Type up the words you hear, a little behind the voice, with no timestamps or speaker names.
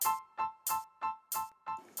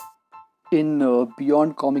In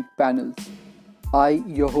Beyond Comic Panels. I,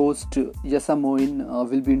 your host Yasa Moin,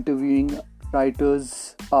 will be interviewing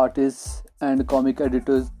writers, artists, and comic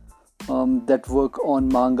editors that work on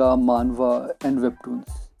manga, manhwa, and webtoons.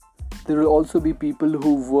 There will also be people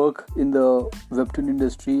who work in the webtoon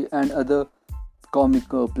industry and other comic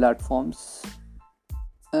platforms.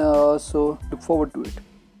 So, look forward to it.